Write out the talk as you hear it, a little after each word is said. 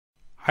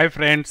Hi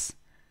friends,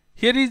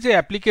 here is a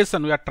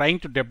application we are trying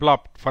to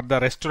develop for the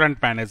restaurant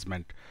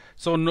management.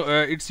 So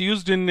it's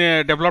used in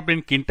developed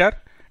in Tkinter.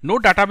 No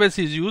database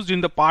is used.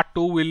 In the part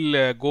 2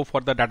 we'll go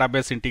for the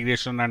database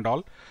integration and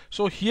all.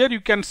 So here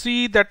you can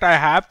see that I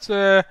have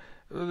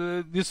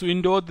this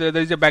window. There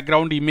is a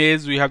background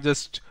image. We have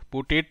just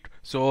put it.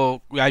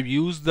 So we have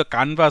used the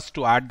canvas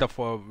to add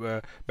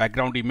the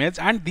background image,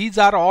 and these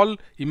are all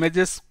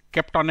images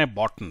kept on a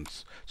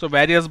buttons. So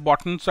various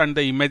buttons and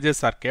the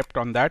images are kept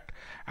on that,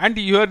 and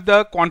here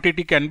the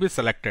quantity can be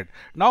selected.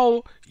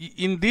 Now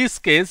in this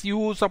case,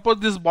 you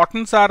suppose these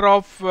buttons are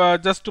of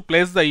just to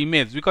place the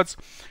image, because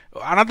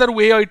another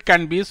way it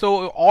can be,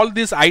 so all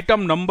these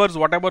item numbers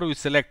whatever we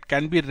select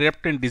can be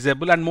left and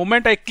disable, and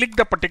moment I click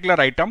the particular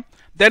item,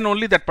 then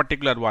only that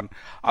particular one.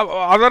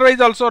 Otherwise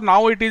also,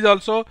 now it is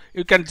also,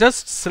 you can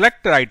just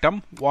select the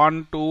item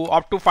 1, 2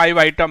 up to 5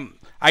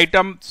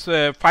 items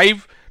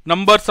 5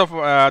 numbers of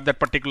that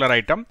particular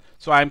item.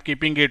 So I am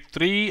keeping it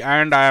 3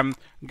 and I am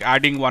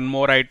adding one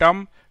more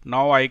item.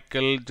 Now I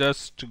will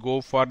just go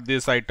for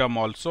this item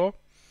also.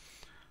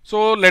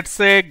 So let's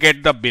say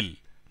get the bill.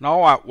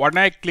 Now when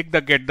I click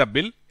the get the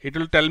bill, it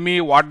will tell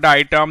me what the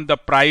item, the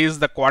price,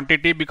 the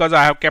quantity. Because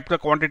I have kept the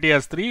quantity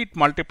as 3, it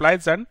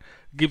multiplies and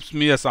gives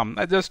me a sum.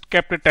 I just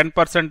kept a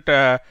 10%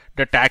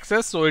 the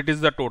taxes, so it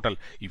is the total.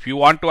 If you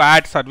want to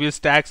add service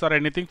tax or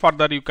anything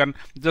further, you can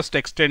just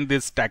extend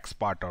this tax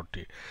part out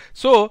here.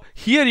 So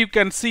here you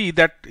can see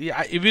that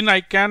even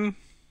I can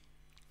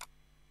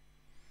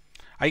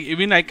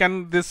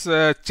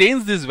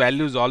change these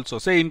values also.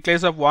 Say in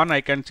place of 1, I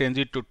can change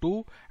it to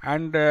 2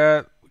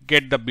 and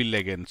get the bill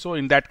again. So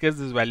in that case,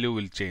 this value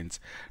will change.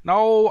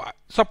 Now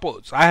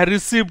suppose I have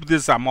received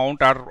this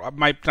amount or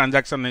my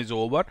transaction is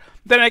over,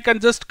 then I can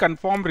just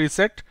confirm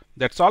reset.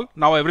 That's all.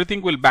 Now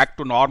everything will back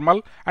to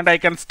normal and I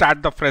can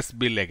start the fresh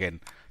bill again.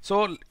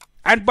 So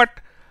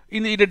but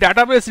in a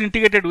database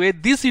integrated way,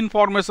 this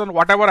information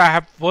whatever I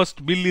have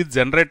first bill is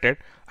generated,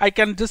 I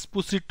can just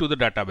push it to the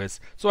database.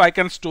 So I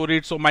can store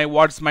it. So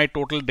what's my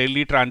total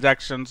daily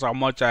transactions, how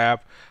much I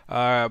have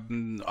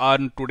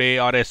earned today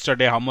or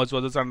yesterday, how much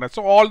was the,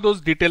 so all those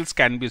details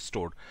can be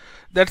stored.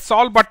 That's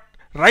all. But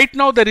right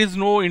now there is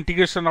no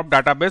integration of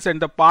database. In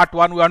the part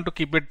 1 we want to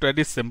keep it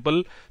very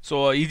simple,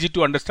 so easy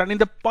to understand. In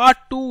the part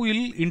 2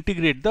 we'll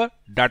integrate the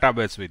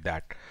database with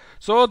that.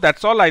 So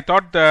that's all. I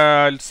thought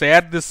I'll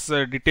share this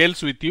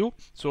details with you,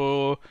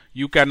 so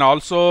you can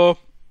also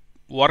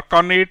work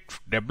on it,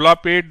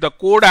 develop it. The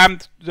code I am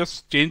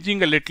just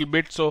changing a little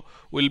bit, so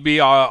we'll be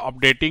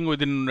updating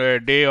within a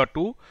day or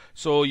two,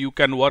 so you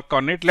can work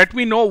on it. Let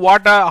me know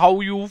what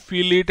how you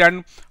feel it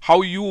and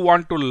how you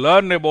want to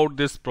learn about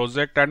this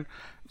project. And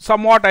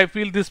somewhat I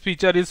feel this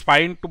feature is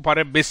fine for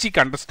a basic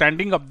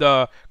understanding of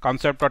the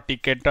concept of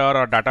Tkinter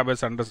or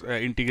database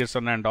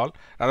integration and all,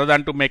 rather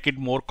than to make it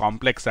more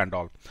complex and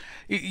all.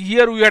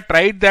 Here we have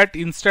tried that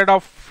instead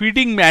of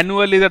feeding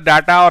manually the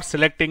data or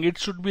selecting, it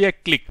should be a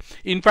click.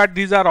 In fact,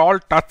 these are all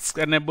touch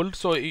enabled,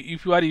 so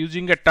if you are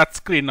using a touch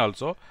screen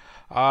also,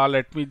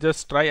 let me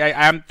just try.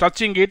 I am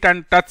touching it,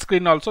 and touch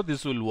screen also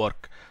this will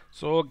work.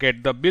 So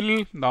get the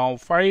bill, now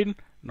fine,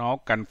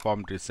 now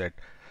confirm reset.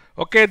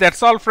 Okay,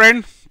 that's all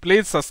friend.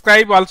 Please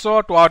subscribe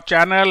also to our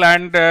channel,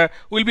 and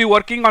we'll be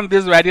working on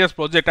this various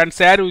project, and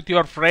share with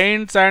your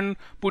friends and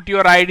put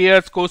your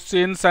ideas,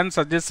 questions and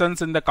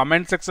suggestions in the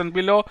comment section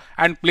below,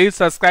 and please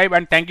subscribe,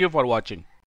 and thank you for watching.